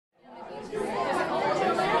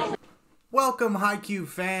Welcome, Haikyu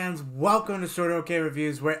fans. Welcome to SortaOkay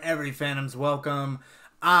Reviews, where every fandom's welcome.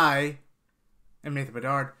 I am Nathan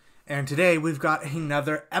Bedard, and today we've got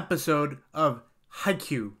another episode of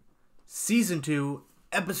Haikyu, Season 2,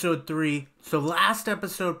 Episode 3. So last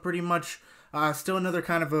episode, pretty much, still another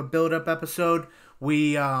kind of a build-up episode.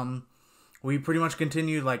 We pretty much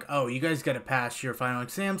continued like, oh, you guys gotta pass your final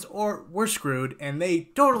exams or we're screwed. And they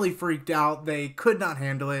totally freaked out. They could not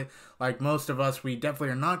handle it. Like most of us, we definitely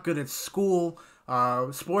are not good at school.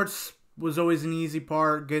 Sports was always an easy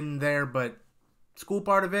part, getting there, but school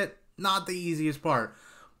part of it, not the easiest part.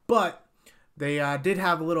 But they did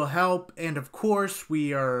have a little help. And of course,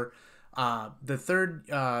 we are the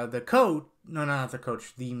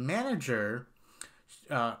manager,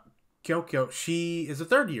 Kyoko, she is a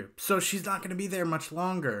third year, so she's not going to be there much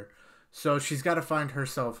longer. So she's got to find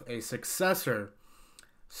herself a successor.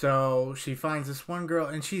 So she finds this one girl,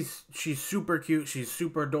 and she's super cute. She's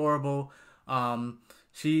super adorable.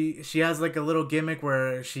 She has like a little gimmick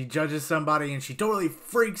where she judges somebody, and she totally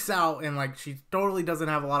freaks out, and like she totally doesn't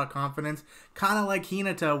have a lot of confidence. Kind of like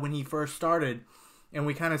Hinata when he first started. And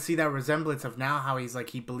we kind of see that resemblance of now how he's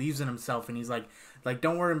like, he believes in himself and he's like,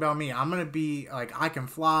 don't worry about me. I'm going to be like, I can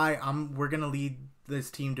fly. We're going to lead this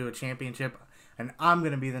team to a championship and I'm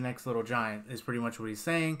going to be the next little giant is pretty much what he's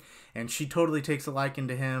saying. And she totally takes a liking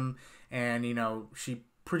to him. And, you know, she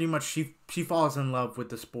pretty much, she falls in love with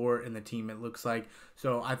the sport and the team, it looks like.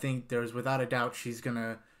 So I think there's without a doubt, she's going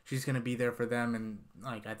to be there for them. And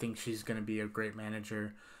like, I think she's going to be a great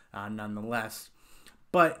manager nonetheless.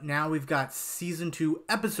 But now we've got Season 2,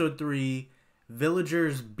 Episode 3,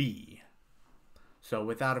 Villagers B. So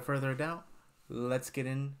without a further doubt, let's get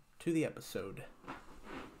into the episode.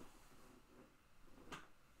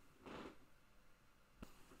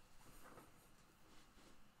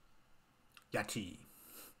 Yachi.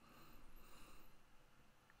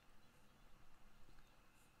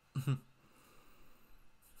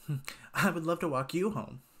 I would love to walk you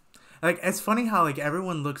home. Like, it's funny how, like,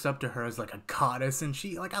 everyone looks up to her as, like, a goddess, and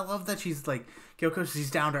she, like, I love that she's, like, Kyoko, she's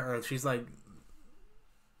down to earth. She's, like,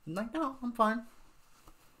 no, I'm fine.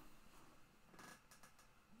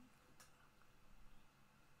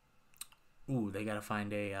 Ooh, they gotta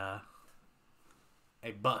find a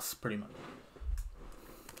bus, pretty much.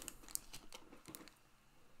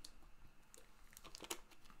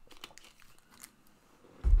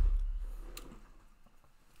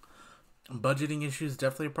 Budgeting issues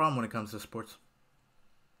definitely a problem when it comes to sports.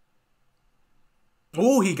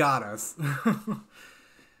 Oh, he got us.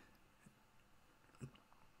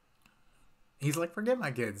 He's like, forget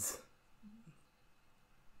my kids.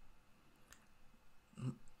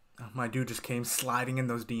 My dude just came sliding in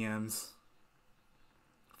those DMs.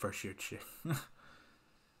 First year chick.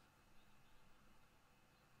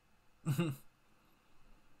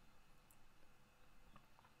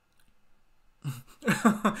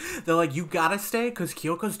 They're like, you gotta stay because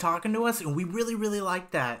Kyoko's talking to us and we really, really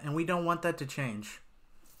like that and we don't want that to change.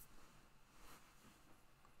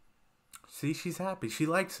 See, she's happy. She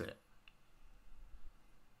likes it.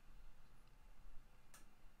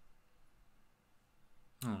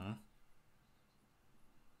 Aww.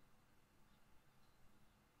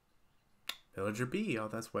 Villager B. Oh,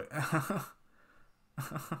 that's what...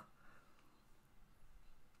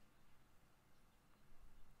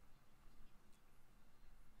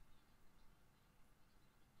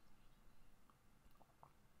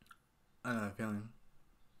 I know that feeling.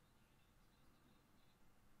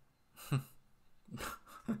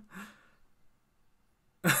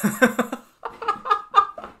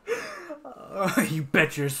 You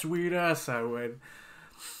bet your sweet ass I would.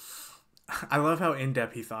 I love how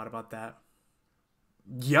in-depth he thought about that.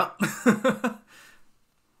 Yup. It's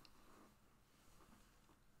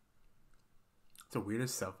the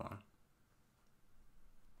weirdest cell phone.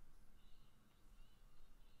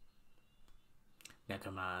 Yeah,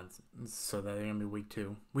 come on. So they're going to be week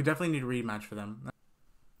 2. We definitely need a rematch for them.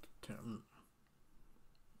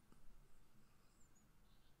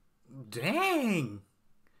 Dang!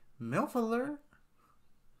 MILF alert?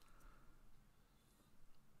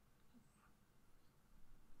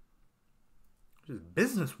 Just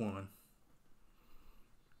businesswoman.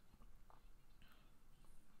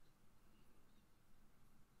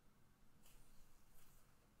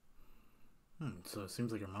 So it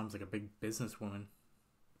seems like her mom's like a big businesswoman.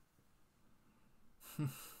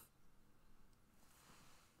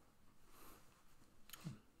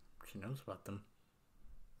 She knows about them.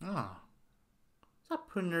 Oh. Stop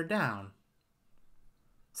putting her down.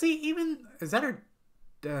 See, even... Is that her...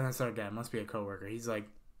 that's not her dad. Must be a coworker. He's like,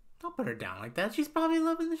 don't put her down like that. She's probably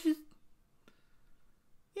loving this. She's...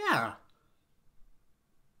 Yeah.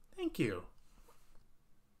 Thank you.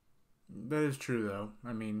 That is true, though.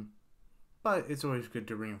 I mean, but it's always good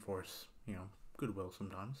to reinforce, goodwill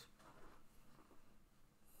sometimes.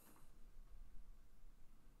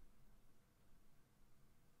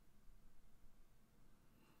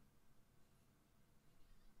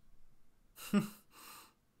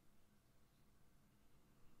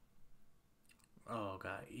 Oh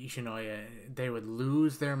god, Ishinoya, they would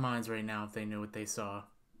lose their minds right now if they knew what they saw.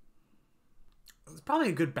 It's probably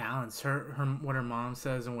a good balance. Her what her mom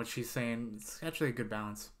says and what she's saying. It's actually a good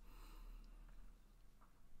balance.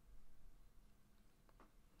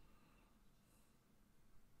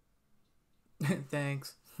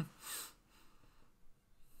 Thanks.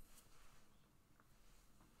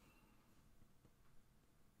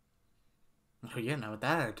 Oh yeah, now with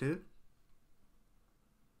that attitude.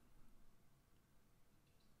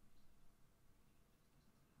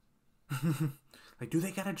 Like, do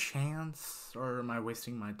they got a chance, or am I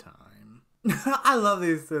wasting my time? I love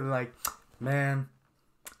these. They're like, man,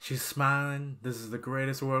 she's smiling. This is the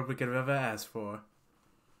greatest world we could have ever asked for.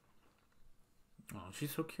 Oh,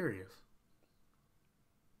 she's so curious.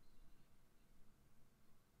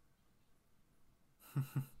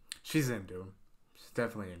 She's into him. She's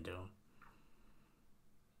definitely into him.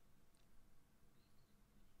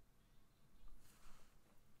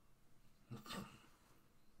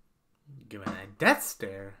 Giving that death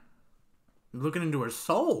stare. Looking into her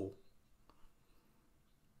soul.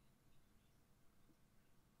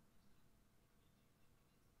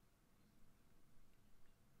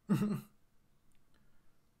 Good,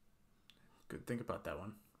 think about that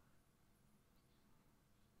one.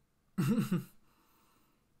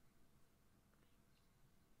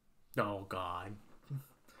 Oh god.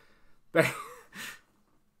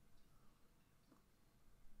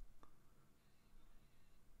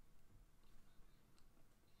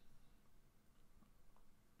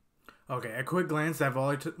 Okay, a quick glance, that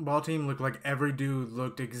volleyball team looked like every dude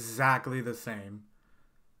looked exactly the same.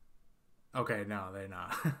 Okay, no, they're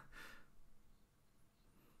not.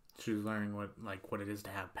 She's learning what it is to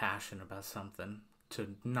have passion about something,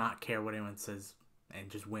 to not care what anyone says, and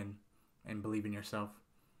just win and believe in yourself.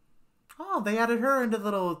 Oh, they added her into the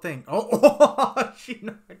little thing. Oh, she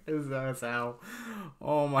knocked his ass out.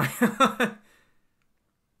 Oh my god.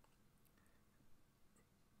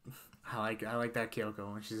 I like that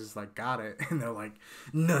Kyoko, and she's just like, got it, and they're like,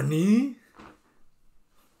 Nani?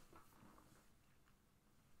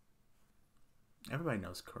 Everybody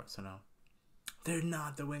knows Kurosawa. They're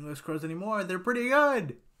not the wingless crows anymore. They're pretty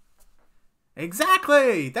good.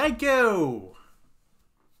 Exactly. Thank you.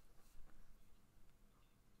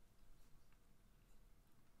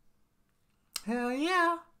 Hell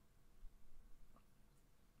yeah.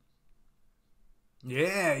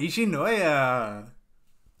 Yeah, Ishinoya.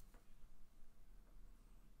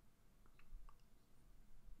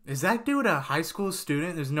 Is that dude a high school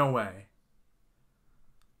student? There's no way.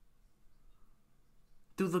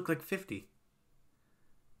 Dude looked like 50.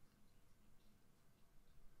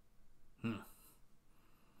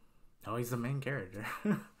 Oh, he's the main character.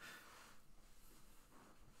 I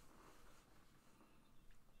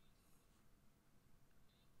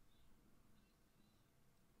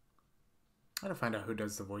gotta find out who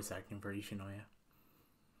does the voice acting for Ishinoya.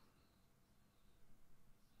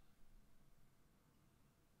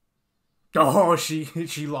 Oh, she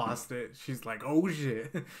lost it. She's like, oh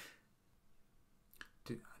shit.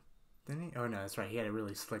 Didn't he? Oh no, that's right. He had it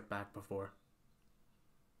really slick back before.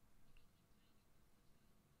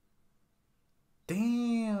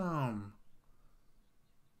 Damn.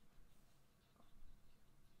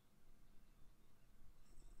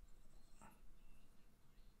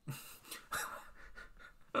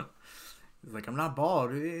 He's like, I'm not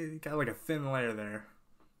bald. He got like a thin layer there.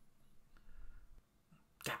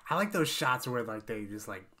 God, I like those shots where like they just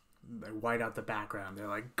like white out the background. They're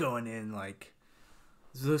like going in like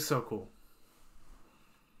this looks so cool.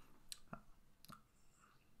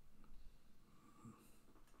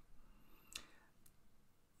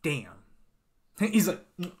 Damn. He's like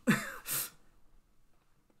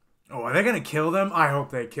oh, are they gonna kill them? I hope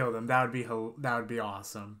they kill them. That would be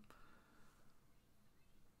awesome.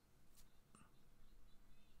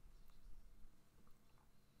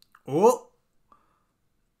 Oh,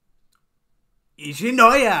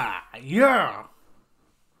 Ishinoya, yeah.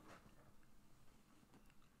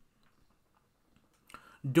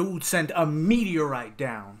 Dude sent a meteorite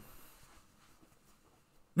down.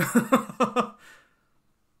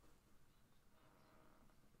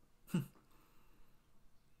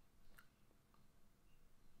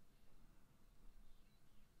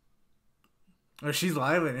 Oh, she's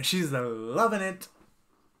loving it. She's loving it.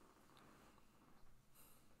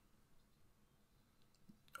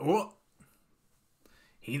 Oh,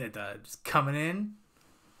 Hinata just coming in.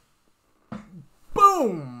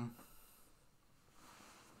 Boom!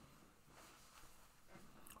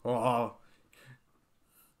 Oh.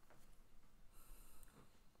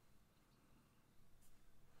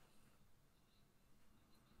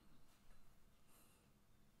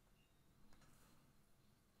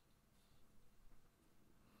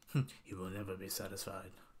 He will never be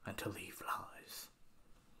satisfied until he flies.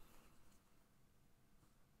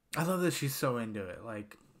 I love that she's so into it.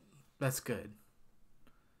 Like, that's good.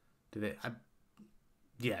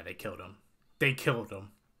 Yeah, they killed him. They killed him.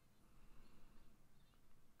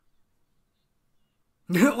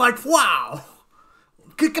 Like, wow!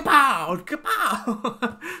 Kapow!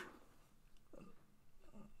 Kapow!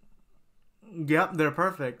 Yep, they're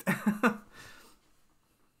perfect.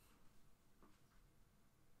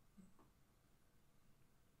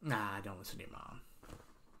 Nah, don't listen to your mom.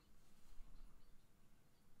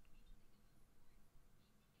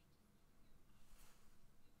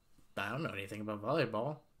 I don't know anything about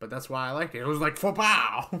volleyball, but that's why I liked it. It was like,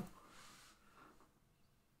 pow!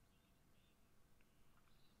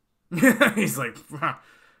 He's like,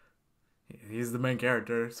 he's the main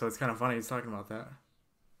character, so it's kind of funny he's talking about that.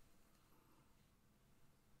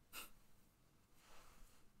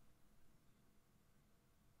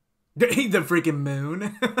 The freaking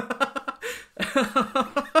moon.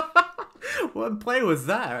 What play was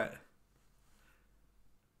that?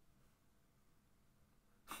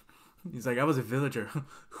 He's like, I was a villager.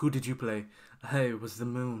 Who did you play? I was the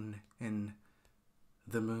moon in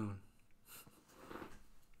the moon.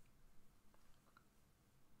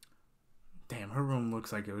 Damn, her room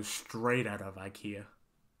looks like it was straight out of IKEA.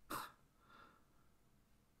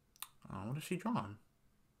 Oh, what is she drawing?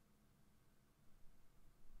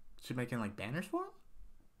 Is she making like banners for him?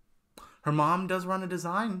 Her mom does run a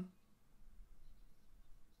design.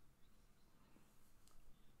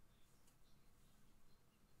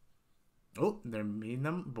 Oh, they're meeting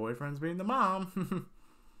them. Boyfriend's meeting the mom.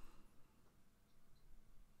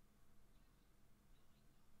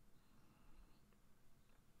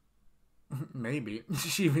 Maybe.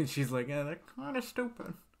 She's like, yeah, they're kind of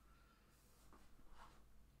stupid.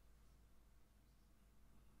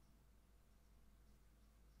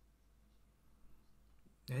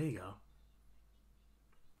 There you go.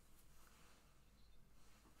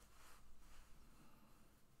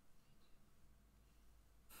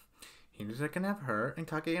 Hinata can have her, and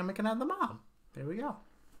Takayama can have the mom. There we go.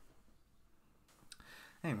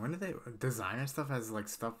 Hey, when did they... Designer stuff has, like,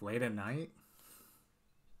 stuff late at night?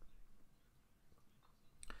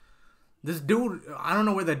 This dude... I don't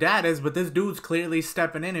know where the dad is, but this dude's clearly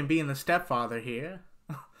stepping in and being the stepfather here.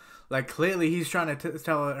 Like, clearly he's trying to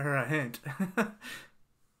tell her a hint.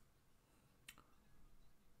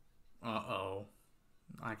 Uh-oh.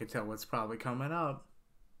 I can tell what's probably coming up.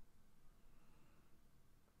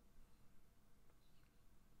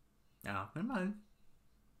 Oh, never mind.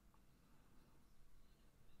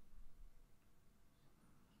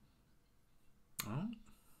 Oh.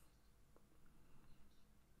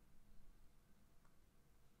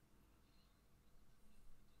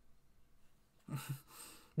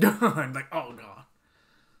 I'm like, oh god.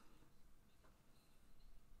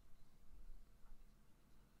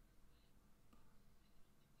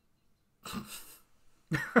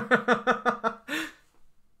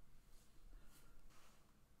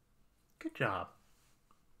 Good job.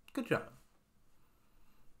 Good job.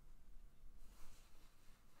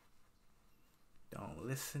 Don't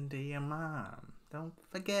listen to your mom. Don't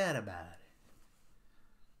forget about it.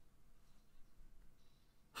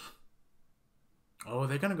 Oh,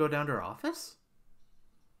 they're gonna go down to her office?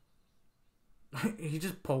 He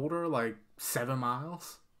just pulled her like 7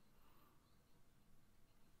 miles.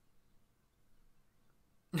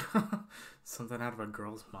 Something out of a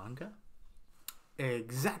girl's manga?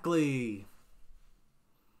 Exactly.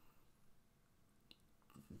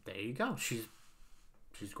 There you go. She's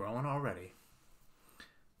growing already.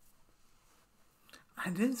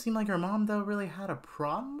 It didn't seem like her mom though really had a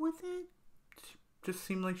problem with it. She just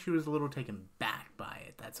seemed like she was a little taken back by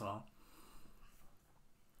it, that's all.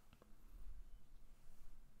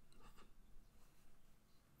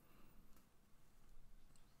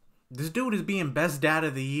 This dude is being best dad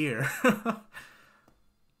of the year.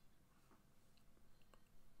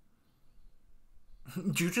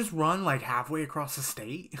 Did you just run like halfway across the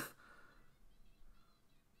state?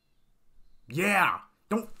 Yeah!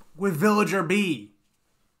 Don't with Villager B.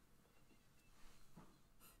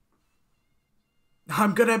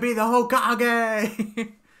 I'm gonna be the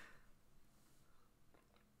Hokage!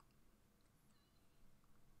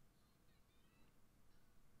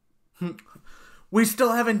 We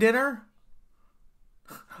still having dinner?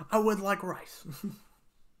 I would like rice.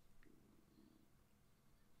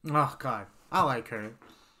 Oh God, I like her.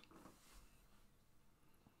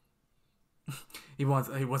 He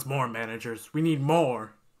wants more managers. We need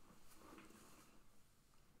more.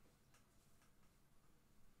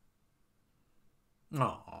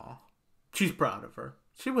 Aw. She's proud of her.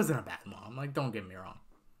 She wasn't a bad mom. Like, don't get me wrong.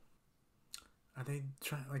 Are they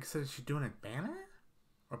trying, like I said, is she doing a banner?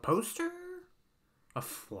 A poster? A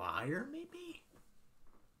flyer, maybe?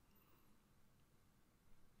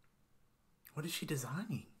 What is she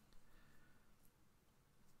designing?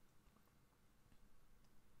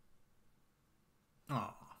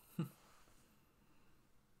 Oh.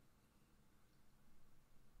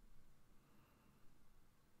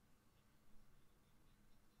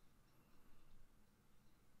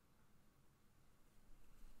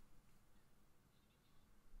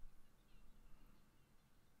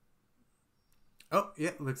 Oh,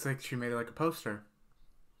 yeah, looks like she made it like a poster.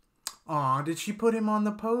 Aw, did she put him on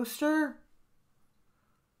the poster?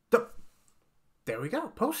 There we go,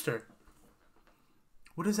 poster.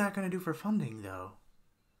 What is that going to do for funding, though?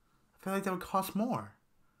 I feel like that would cost more.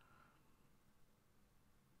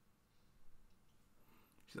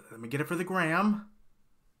 Let me get it for the gram.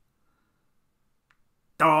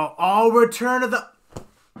 Oh, return of the...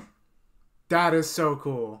 That is so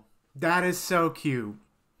cool. That is so cute.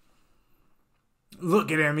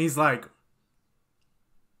 Look at him. He's like...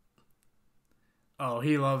 Oh,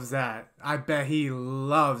 he loves that. I bet he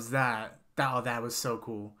loves that. Oh, that was so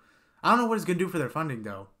cool. I don't know what it's going to do for their funding,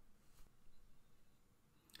 though.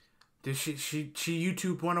 Did she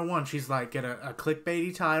YouTube 101. She's like, get a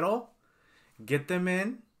clickbaity title, get them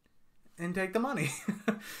in, and take the money.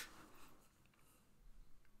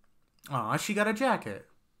 Aw, she got a jacket.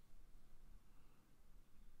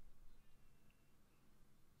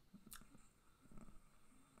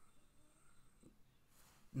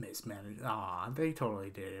 Mismanaged. Aw, they totally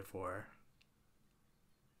did it for her.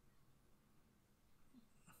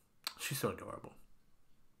 She's so adorable.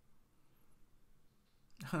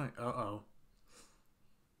 Uh-oh.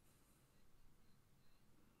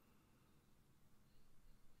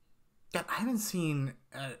 I haven't seen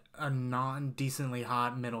a non-decently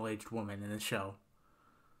hot middle-aged woman in this show.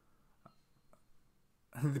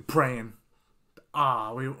 Praying.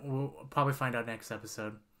 We'll probably find out next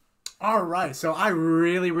episode. All right, so I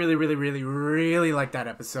really like that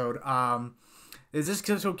episode. It's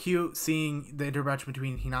just so cute seeing the interaction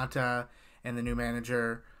between Hinata and the new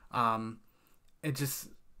manager. It just,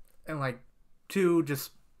 and like, two,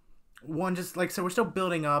 just, one, just like, so we're still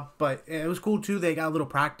building up, but it was cool too. They got a little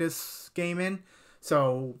practice game in,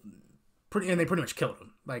 so and they pretty much killed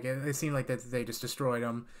him. Like, it seemed like that they just destroyed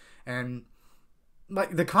him. And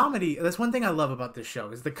like the comedy, that's one thing I love about this show,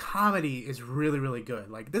 is the comedy is really good.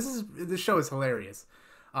 Like, this show is hilarious.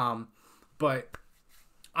 But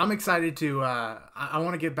I'm excited to I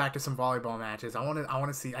want to get back to some volleyball matches. I want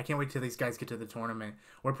to see. I can't wait till these guys get to the tournament.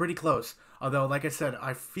 We're pretty close. Although, like I said,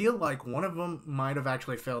 I feel like one of them might have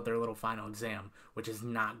actually failed their little final exam, which is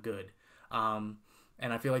not good. And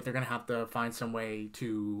I feel like they're going to have to find some way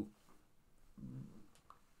to,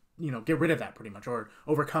 get rid of that pretty much, or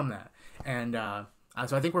overcome that. And so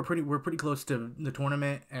I think we're pretty close to the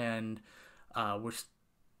tournament, and we're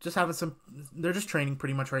just having some. They're just training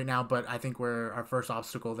pretty much right now, but I think our first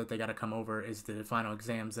obstacle that they got to come over is the final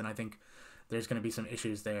exams, and I think there's going to be some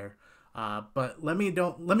issues there. But let me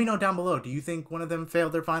know down below. Do you think one of them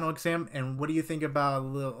failed their final exam? And what do you think about a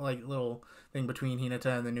little thing between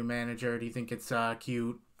Hinata and the new manager? Do you think it's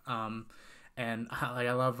cute? And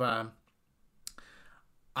I love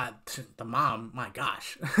the mom. My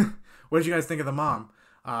gosh, what did you guys think of the mom?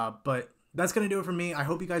 But that's going to do it for me. I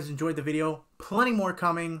hope you guys enjoyed the video. Plenty more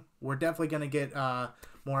coming. We're definitely going to get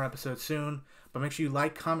more episodes soon. But make sure you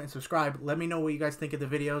like, comment, and subscribe. Let me know what you guys think of the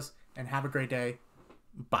videos. And have a great day.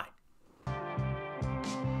 Bye.